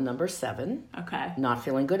trauma number 7. Okay. Not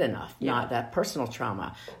feeling good enough. Yeah. Not that personal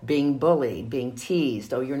trauma. Being bullied, being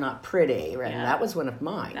teased. Oh, you're not pretty. Right. Yeah. And that was one of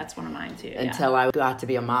mine. That's one of mine too. Until I got to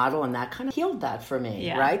be a model, and that kind of healed that for me.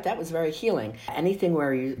 Yeah. Right. That was very healing. Anything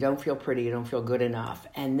where you don't feel pretty, you don't feel good enough.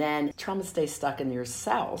 And then trauma stays stuck in your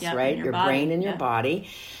cells, right? Your brain and your body.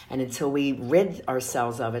 And until we rid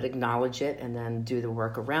ourselves of it, acknowledge it, and then do the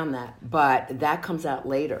work around that. But that comes out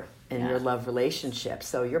later in your love relationship.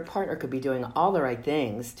 So your partner could be doing all the right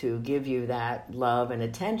things to give you that love and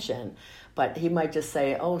attention, but he might just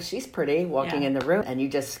say, oh, she's pretty, walking in the room, and you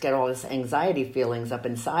just get all this anxiety feelings up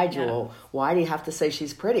inside you. Well, why do you have to say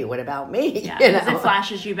she's pretty? What about me? Yeah, because it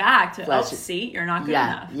flashes you back to, see, you're not good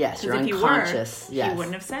enough. Yes, you're unconscious. You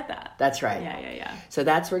wouldn't have said that. That's right. Yeah. So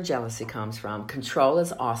that's where jealousy comes from. Control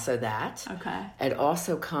is also that. Okay. It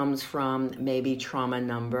also comes from maybe trauma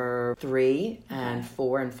number 3 and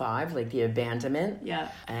 4 and 5, like the abandonment. Yeah.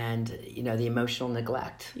 And, the emotional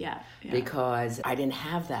neglect. Yeah. Because I didn't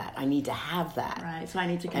have that. I need to have that. Right. So I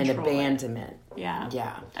need to control And abandonment.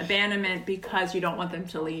 Yeah. Abandonment because you don't want them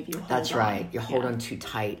to leave. You hold That's on. right. You hold on too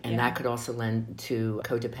tight. And that could also lend to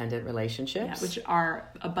codependent relationships. Which are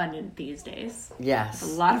abundant these days. Yes.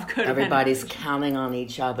 There's a lot of codependent Everybody's counting on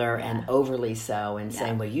each other and overly so and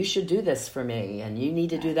saying, well, you should do this for me and you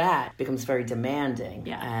need to do that. It becomes very demanding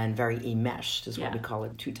and very enmeshed is what we call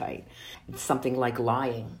it, too tight. It's something like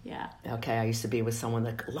lying. Yeah. Okay, I used to be with someone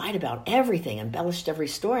that lied about everything, embellished every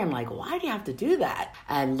story. I'm like, why do you have to do that?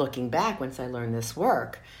 And looking back, once I learned this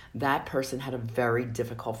work, that person had a very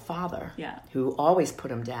difficult father who always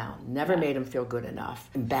put him down, never made him feel good enough,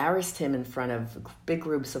 embarrassed him in front of big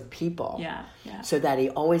groups of people so that he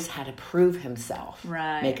always had to prove himself,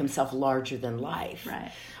 make himself larger than life.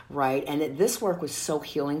 Right. And this work was so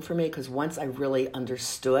healing for me because once I really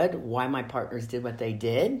understood why my partners did what they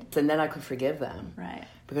did, and then I could forgive them. Right.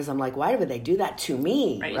 Because I'm like, why would they do that to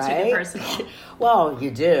me? Right. You took it personal. Well,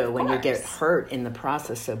 you do when you get hurt in the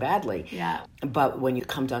process so badly. Yeah. But when you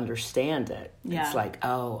come to understand it, it's like,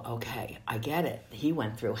 oh, okay, I get it. He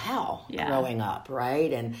went through hell growing up,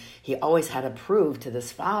 right? And he always had to prove to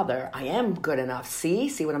this father, I am good enough. See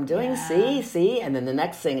what I'm doing? See? And then the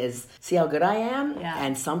next thing is, see how good I am? Yeah.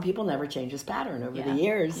 And some people never change this pattern over the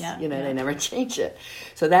years. They never change it.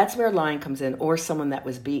 So that's where lying comes in, or someone that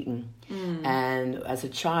was beaten. And as a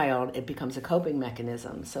child, it becomes a coping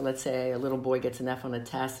mechanism. So let's say a little boy gets an F on a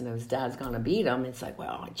test and his dad's going to beat him. It's like,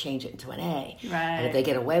 well, I change it into an A. Right. And if they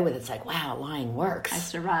get away with it, it's like, wow, lying works. I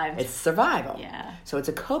survived. It's survival. Yeah. So it's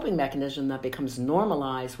a coping mechanism that becomes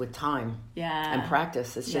normalized with time and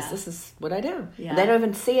practice. It's just, this is what I do. Yeah. And they don't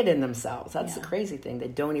even see it in themselves. That's the crazy thing. They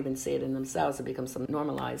don't even see it in themselves. It becomes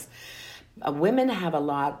normalized. Women have a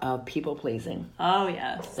lot of people pleasing. Oh,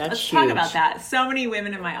 yes. That's Let's huge. talk about that. So many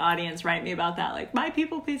women in my audience write me about that. Like, my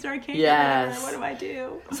people pleaser, I can't Yes. get it. What do I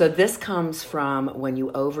do? So this comes from when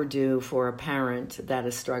you overdo for a parent that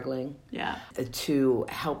is struggling. Yeah. To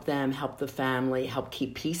help them, help the family, help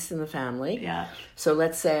keep peace in the family. Yeah. So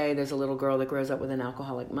let's say there's a little girl that grows up with an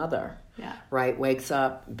alcoholic mother. Yeah. Right? Wakes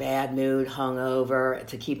up, bad mood, hungover.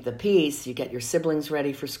 To keep the peace, you get your siblings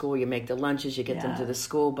ready for school, you make the lunches, you get them to the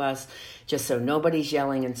school bus, just so nobody's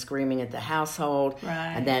yelling and screaming at the household.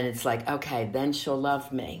 Right. And then it's like, okay, then she'll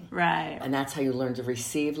love me. Right. And that's how you learn to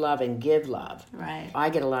receive love and give love. Right. I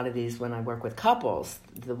get a lot of these when I work with couples.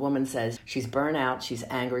 The woman says she's burnt out, she's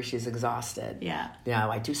angry, she's exhausted. Yeah. You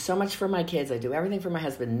know, I do so much for my kids, I do everything for my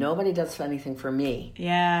husband, nobody does anything for me.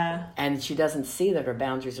 Yeah. And she doesn't see that her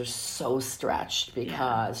boundaries are so stretched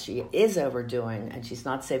because she is overdoing and she's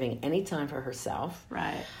not saving any time for herself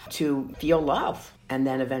Right. to feel love. And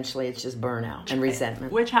then eventually it's just burnout and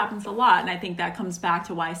resentment. Which happens a lot. And I think that comes back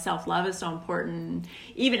to why self-love is so important.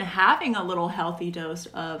 Even having a little healthy dose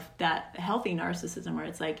of that healthy narcissism where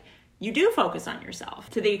it's like, you do focus on yourself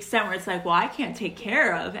to the extent where it's like, well, I can't take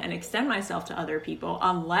care of and extend myself to other people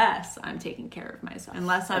unless I'm taking care of myself,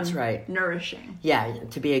 unless I'm nourishing. Yeah,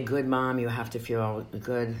 to be a good mom, you have to feel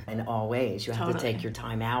good in all ways. You have to Totally. take your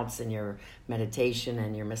time outs and your meditation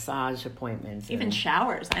and your massage appointments. Even and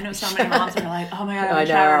showers. I know so many moms are like, oh my God, I I haven't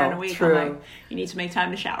showered in know, a week. true. I'm like, you need to make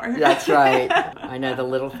time to shower. That's right. I know the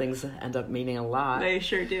little things end up meaning a lot. They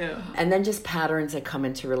sure do. And then just patterns that come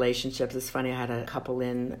into relationships. It's funny, I had a couple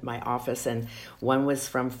in my office, and one was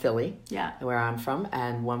from Philly, where I'm from,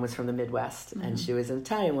 and one was from the Midwest, and she was an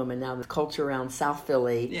Italian woman. Now the culture around South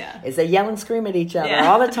Philly is they yell and scream at each other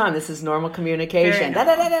all the time. This is normal communication. Da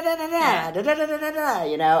da da da da da da da da da da.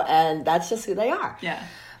 You know, and that's just who they are. Yeah.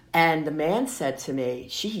 And the man said to me,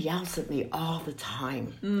 she yells at me all the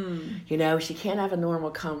time. You know, she can't have a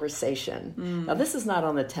normal conversation. Now, this is not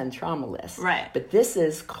on the 10 trauma list. Right. But this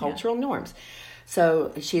is cultural norms.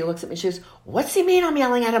 So she looks at me, she goes, what's he mean I'm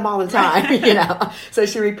yelling at him all the time? You know? So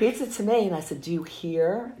she repeats it to me, and I said, do you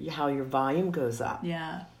hear how your volume goes up?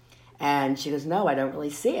 Yeah. And she goes, no, I don't really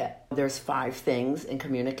see it. There's 5 things in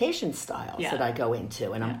communication styles that I go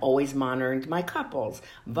into, and I'm always monitoring my couples.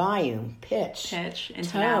 Volume, pitch,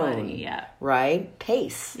 intonality, tone, right?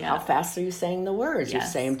 Pace. Yeah. How fast are you saying the words? Yes. You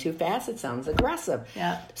say them too fast, it sounds aggressive.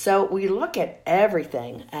 Yeah. So we look at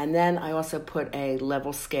everything, and then I also put a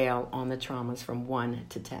level scale on the traumas from 1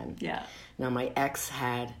 to 10. Yeah. Now, my ex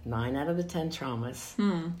had 9 out of the 10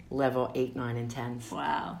 traumas, level 8, 9, and 10s.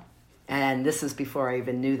 Wow. And this is before I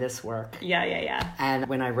even knew this work. Yeah. And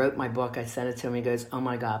when I wrote my book, I sent it to him. He goes, oh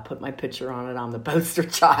my God, put my picture on it. I'm the poster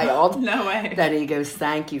child. No way. Then he goes,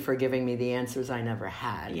 thank you for giving me the answers I never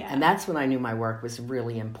had. Yeah. And that's when I knew my work was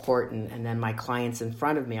really important. And then my clients in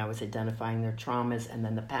front of me, I was identifying their traumas and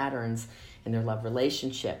then the patterns in their love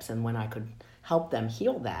relationships. And when I could help them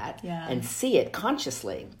heal that and see it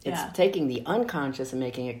consciously. It's taking the unconscious and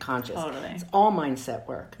making it conscious. Totally. It's all mindset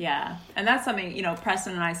work. Yeah. And that's something, you know,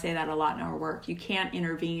 Preston and I say that a lot in our work. You can't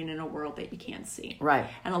intervene in a world that you can't see. Right.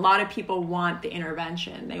 And a lot of people want the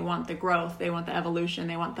intervention. They want the growth. They want the evolution.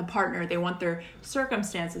 They want the partner. They want their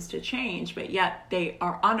circumstances to change, but yet they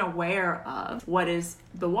are unaware of what is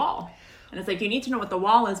the wall. And it's like, you need to know what the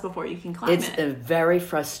wall is before you can climb it. It's a very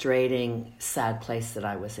frustrating, sad place that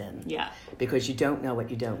I was in. Yeah. Because you don't know what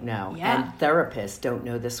you don't know. Yeah. And therapists don't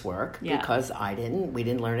know this work because we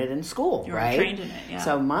didn't learn it in school, You were right? trained in it, yeah.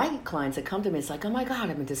 So my clients that come to me, it's like, oh my God,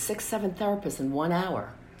 I've been to 6-7 therapists in 1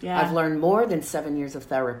 hour. Yeah. I've learned more than 7 years of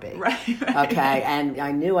therapy. Right. Okay, and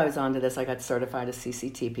I knew I was onto this. I got certified as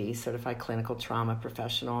CCTP, Certified Clinical Trauma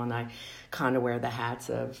Professional, and I kind of wear the hats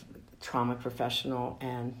of trauma professional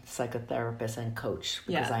and psychotherapist and coach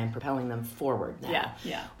because I am propelling them forward now.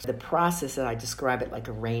 Yeah. The process that I describe it like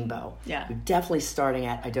a rainbow. Yeah. You're definitely starting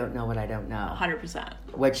at I don't know what I don't know. 100%.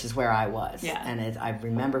 Which is where I was. Yeah. And I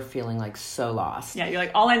remember feeling like so lost. Yeah, you're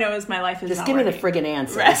like, all I know is my life is Just not give me the working. friggin'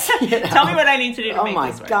 answers. Right. You know? Tell me what I need to do to make this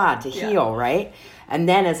work. Oh my God, to heal, right? And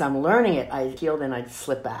then as I'm learning it, I heal, then I'd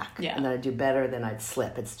slip back. Yeah. And then I'd do better, then I'd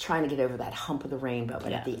slip. It's trying to get over that hump of the rainbow.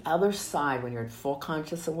 But at the other side, when you're in full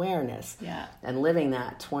conscious awareness and living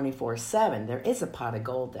that 24/7, there is a pot of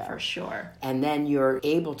gold there. For sure. And then you're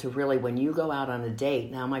able to really, when you go out on a date,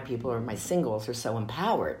 now my singles are so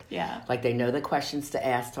empowered. Yeah. Like they know the questions to to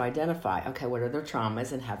ask to identify, okay, what are their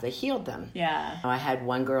traumas and have they healed them? Yeah. I had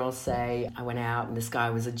one girl say, I went out and this guy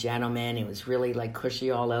was a gentleman. He was really like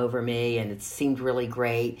cushy all over me and it seemed really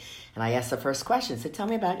great. And I asked the first question, so tell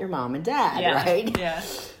me about your mom and dad, right? Yeah.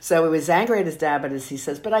 So he was angry at his dad, but he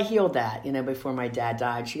says, but I healed that, before my dad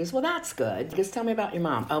died. She goes, well, that's good. He goes, tell me about your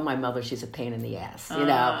mom. Oh, my mother, she's a pain in the ass.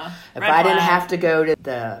 If I didn't have to go to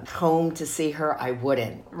the home to see her, I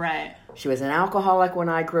wouldn't. Right. She was an alcoholic when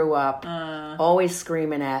I grew up, always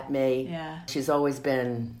screaming at me. Yeah. She's always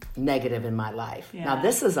been negative in my life. Yeah. Now,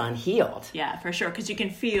 this is unhealed. Yeah, for sure, because you can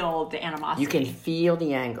feel the animosity. You can feel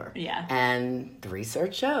the anger. Yeah. And the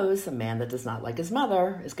research shows a man that does not like his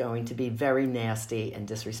mother is going to be very nasty and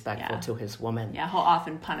disrespectful to his woman. Yeah, he'll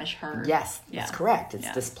often punish her. Yes, that's correct.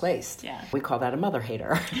 It's displaced. Yeah. We call that a mother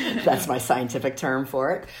hater. That's my scientific term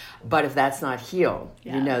for it. But if that's not healed,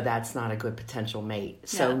 that's not a good potential mate.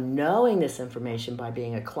 So knowing this information by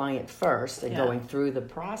being a client first and going through the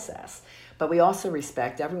process. But we also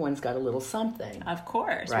respect everyone's got a little something. Of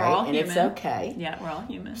course. Right? We're all and human. it's okay. Yeah, we're all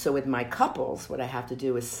human. So with my couples, what I have to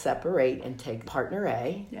do is separate and take partner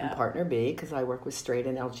A and partner B, because I work with straight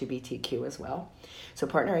and LGBTQ as well. So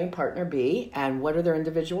partner A and partner B, and what are their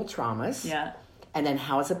individual traumas? Yeah. And then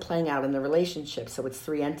how is it playing out in the relationship? So it's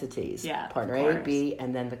 3 entities. Yeah, Partner A, B,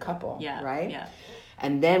 and then the couple. Yeah. Right? Yeah.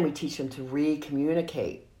 And then we teach them to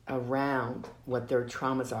re-communicate around what their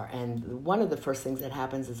traumas are. And one of the first things that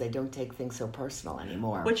happens is they don't take things so personal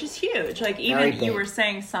anymore. Which is huge. Like, even you were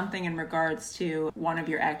saying something in regards to one of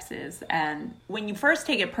your exes, and when you first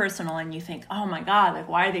take it personal and you think, oh my God, like,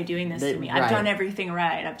 why are they doing this to me? I've done everything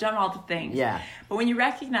right. I've done all the things. Yeah. But when you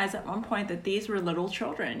recognize at one point that these were little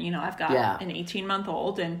children, I've got an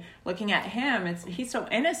 18-month-old, and looking at him, he's so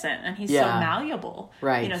innocent and he's so malleable.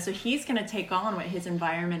 Right. So he's going to take on what his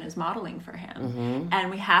environment is modeling for him. Mm-hmm.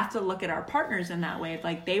 And we have to look at our partners in that way.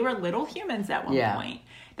 Like, they were little humans at one point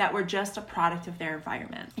that were just a product of their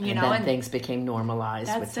environment. And things became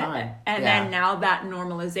normalized with time. And then now that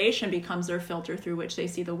normalization becomes their filter through which they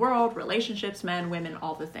see the world, relationships, men, women,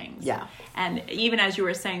 all the things. Yeah. And even as you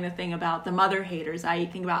were saying the thing about the mother haters, I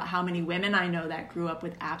think about how many women I know that grew up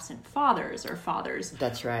with absent fathers or fathers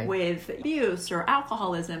That's right. with abuse or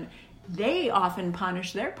alcoholism. They often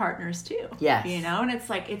punish their partners too. Yes. And it's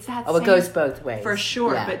like, it's that it goes both ways. For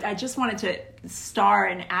sure. Yeah. But I just wanted to star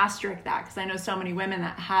and asterisk that, because I know so many women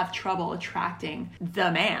that have trouble attracting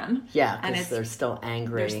the man. Yeah, because they're still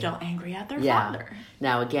angry. They're still angry at their father.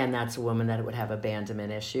 Now, again, that's a woman that would have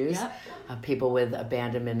abandonment issues. Yep. People with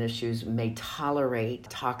abandonment issues may tolerate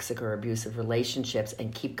toxic or abusive relationships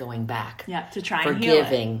and keep going back. Yeah, to try and heal it.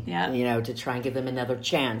 Forgiving, Yeah. To try and give them another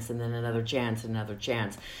chance and then another chance and another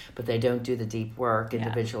chance. But they don't do the deep work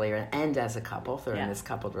individually and as a couple if they're in this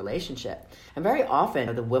coupled relationship. And very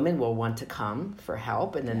often, the woman will want to come for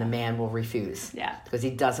help and then the man will refuse. Yeah. Because he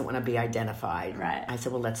doesn't want to be identified. Right. I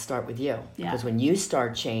said, well, let's start with you. Yeah. Because when you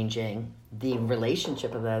start changing, the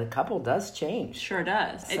relationship of the couple does change. Sure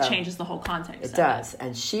does. It changes the whole context. It does.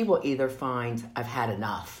 And she will either find, I've had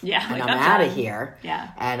enough. Yeah. And I'm out of here. Yeah.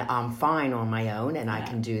 And I'm fine on my own and I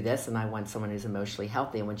can do this and I want someone who's emotionally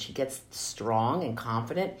healthy. And when she gets strong and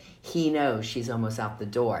confident, he knows she's almost out the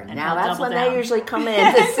door. And now that's when they usually come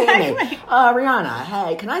in to see me. Rihanna,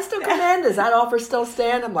 hey, can I still come in? Does that offer still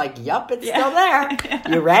stand? I'm like, yup, it's still there.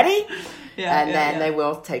 You ready? Then they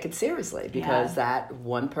will take it seriously because that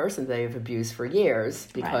one person they've abused for years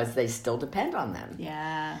because they still depend on them.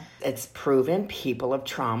 Yeah. It's proven people of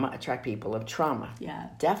trauma attract people of trauma. Yeah.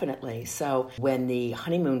 Definitely. So when the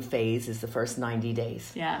honeymoon phase is the first 90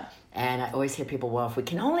 days. Yeah. And I always hear people, well, if we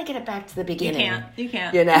can only get it back to the beginning. You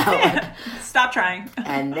can't. Stop trying.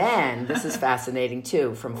 And then, this is fascinating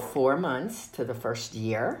too, from 4 months to the first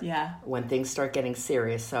year. Yeah. When things start getting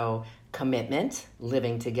serious. So commitment,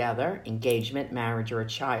 living together, engagement, marriage, or a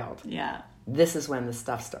child. Yeah. This is when the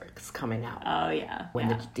stuff starts coming out. Oh, yeah.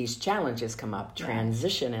 When these challenges come up,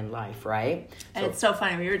 transition in life, right? And it's so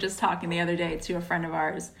funny. We were just talking the other day to a friend of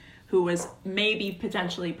ours who was maybe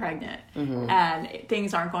potentially pregnant, and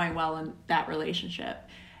things aren't going well in that relationship.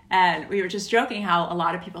 And we were just joking how a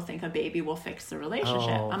lot of people think a baby will fix the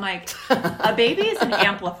relationship. Oh. I'm like, a baby is an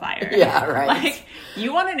amplifier. Yeah, right. Like,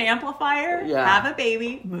 you want an amplifier, Yeah. have a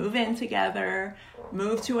baby, move in together,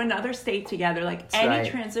 move to another state together. Like, any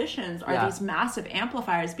transitions are these massive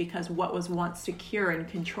amplifiers because what was once secure and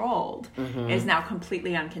controlled is now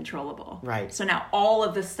completely uncontrollable. Right. So now all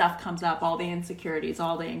of this stuff comes up, all the insecurities,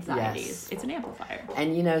 all the anxieties. Yes. It's an amplifier.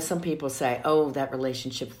 And some people say, oh, that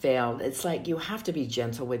relationship failed. It's like you have to be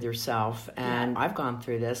gentle with with yourself. And I've gone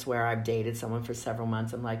through this where I've dated someone for several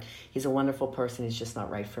months. I'm like, he's a wonderful person. He's just not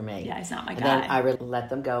right for me. Yeah, he's not my and guy. Then I would let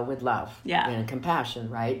them go with love and compassion,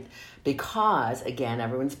 right? Because, again,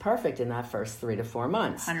 everyone's perfect in that first 3 to 4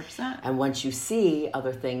 months. 100%. And once you see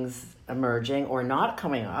other things emerging or not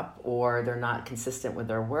coming up, or they're not consistent with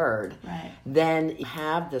their word, then you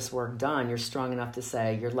have this work done. You're strong enough to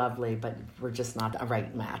say, you're lovely, but we're just not a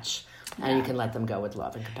right match. And you can let them go with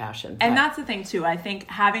love and compassion. And that's the thing, too. I think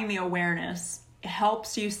having the awareness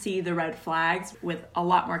helps you see the red flags with a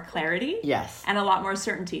lot more clarity. Yes. And a lot more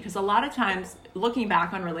certainty. Because a lot of times, looking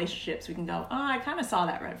back on relationships, we can go, oh, I kind of saw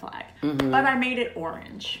that red flag. But I made it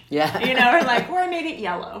orange. Yeah. Or I made it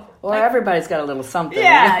yellow. Or everybody's got a little something.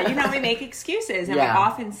 Yeah, we make excuses. And we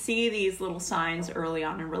often see these little signs early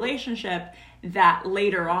on in a relationship that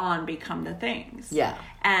later on become the things. Yeah.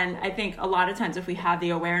 And I think a lot of times if we have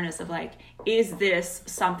the awareness of like, is this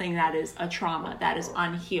something that is a trauma, that is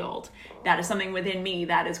unhealed, that is something within me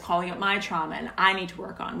that is calling up my trauma and I need to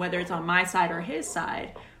work on, whether it's on my side or his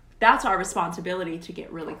side, that's our responsibility to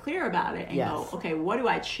get really clear about it and go, okay, what do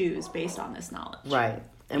I choose based on this knowledge? Right.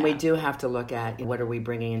 And we do have to look at what are we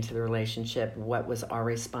bringing into the relationship? What was our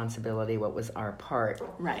responsibility? What was our part?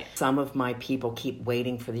 Right. Some of my people keep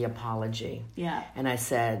waiting for the apology. Yeah. And I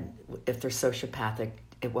said, if they're sociopathic,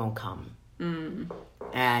 it won't come.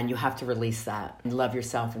 And you have to release that and love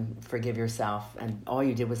yourself and forgive yourself. And all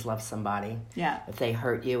you did was love somebody. Yeah. If they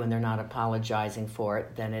hurt you and they're not apologizing for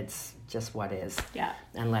it, then it's just what is. Yeah.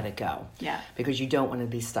 And let it go. Yeah. Because you don't want to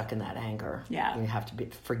be stuck in that anger. Yeah. You have to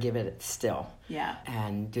forgive it still. Yeah.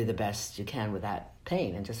 And do the best you can with that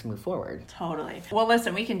pain and just move forward. Totally. Well,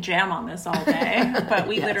 listen, we can jam on this all day, but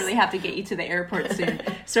we literally have to get you to the airport soon.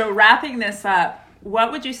 So wrapping this up,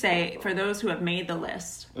 what would you say for those who have made the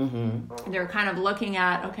list? They're kind of looking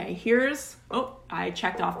at, okay, I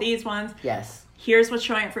checked off these ones. Yes. Here's what's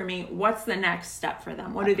showing it for me. What's the next step for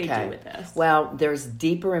them? What do they do with this? Well, there's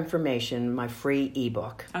deeper information. My free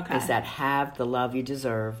ebook is at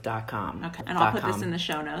havetheloveyoudeserve.com. Okay. And I'll put this in the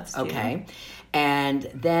show notes too. Okay. And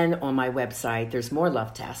then on my website, there's more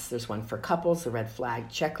love tests. There's one for couples, the red flag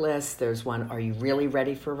checklist. There's one, are you really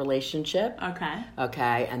ready for a relationship? Okay.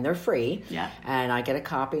 Okay. And they're free. Yeah. And I get a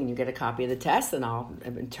copy and you get a copy of the test and I'll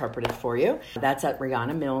interpret it for you. That's at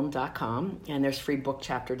RihannaMilne.com. And there's free book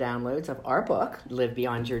chapter downloads of our book, Live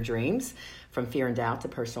Beyond Your Dreams, From Fear and Doubt to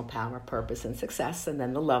Personal Power, Purpose, and Success. And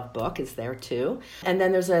then the love book is there too. And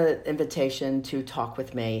then there's an invitation to talk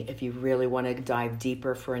with me. If you really want to dive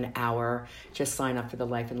deeper for an hour, just sign up for the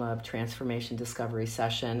Life and Love Transformation Discovery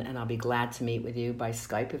Session. And I'll be glad to meet with you by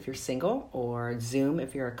Skype if you're single or Zoom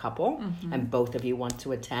if you're a couple and both of you want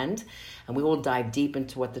to attend. And we will dive deep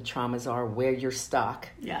into what the traumas are, where you're stuck.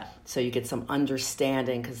 Yeah. So you get some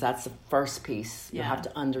understanding, because that's the first piece. You have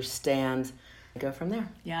to understand. Go from there.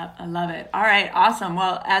 Yeah, I love it. All right, awesome.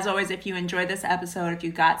 Well, as always, if you enjoyed this episode, if you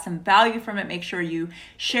got some value from it, make sure you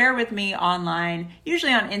share with me online.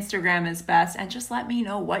 Usually on Instagram is best. And just let me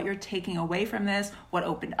know what you're taking away from this, what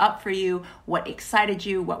opened up for you, what excited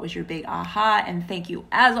you, what was your big aha. And thank you,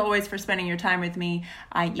 as always, for spending your time with me.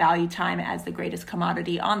 I value time as the greatest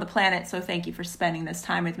commodity on the planet. So thank you for spending this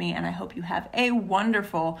time with me. And I hope you have a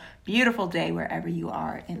wonderful, beautiful day wherever you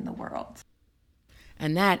are in the world.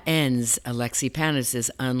 And that ends Alexi Panos'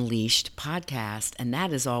 Unleashed podcast. And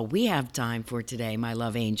that is all we have time for today, my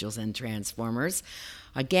love angels and transformers.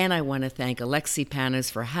 Again, I want to thank Alexi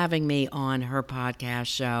Panos for having me on her podcast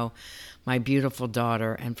show, my beautiful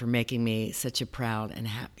daughter, and for making me such a proud and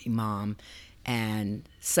happy mom. And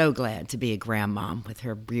so glad to be a grandmom with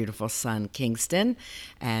her beautiful son, Kingston,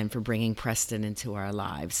 and for bringing Preston into our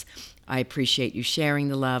lives. I appreciate you sharing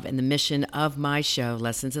the love and the mission of my show,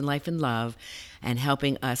 Lessons in Life and Love, and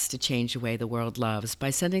helping us to change the way the world loves by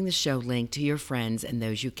sending the show link to your friends and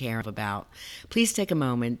those you care about. Please take a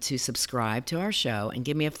moment to subscribe to our show and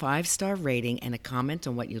give me a 5-star rating and a comment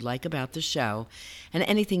on what you like about the show and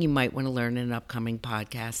anything you might want to learn in an upcoming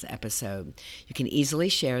podcast episode. You can easily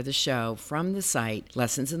share the show from the site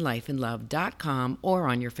lessonsinlifeandlove.com or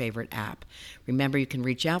on your favorite app. Remember, you can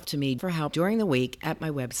reach out to me for help during the week at my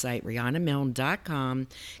website, RihannaMilne.com.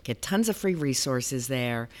 Get tons of free resources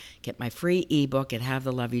there. Get my free ebook at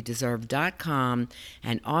HaveTheLoveYouDeserve.com.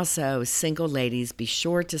 And also, single ladies, be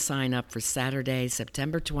sure to sign up for Saturday,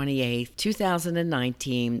 September 28th,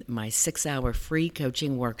 2019, my 6-hour free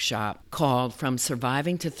coaching workshop called From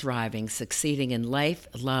Surviving to Thriving, Succeeding in Life,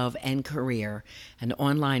 Love, and Career, an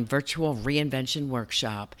online virtual reinvention workshop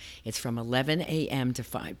workshop. It's from 11 a.m. to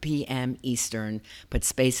 5 p.m. Eastern, but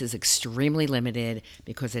space is extremely limited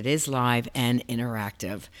because it is live and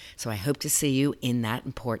interactive. So I hope to see you in that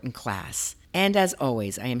important class. And as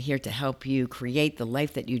always, I am here to help you create the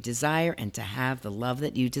life that you desire and to have the love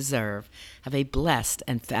that you deserve. Have a blessed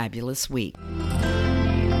and fabulous week.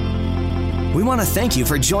 We want to thank you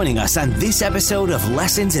for joining us on this episode of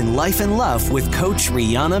Lessons in Life and Love with Coach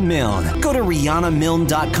Rihanna Milne. Go to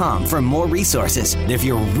RihannaMilne.com for more resources. And if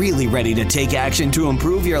you're really ready to take action to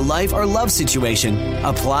improve your life or love situation,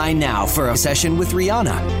 apply now for a session with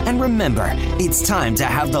Rihanna. And remember, it's time to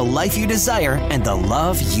have the life you desire and the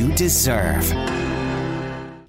love you deserve.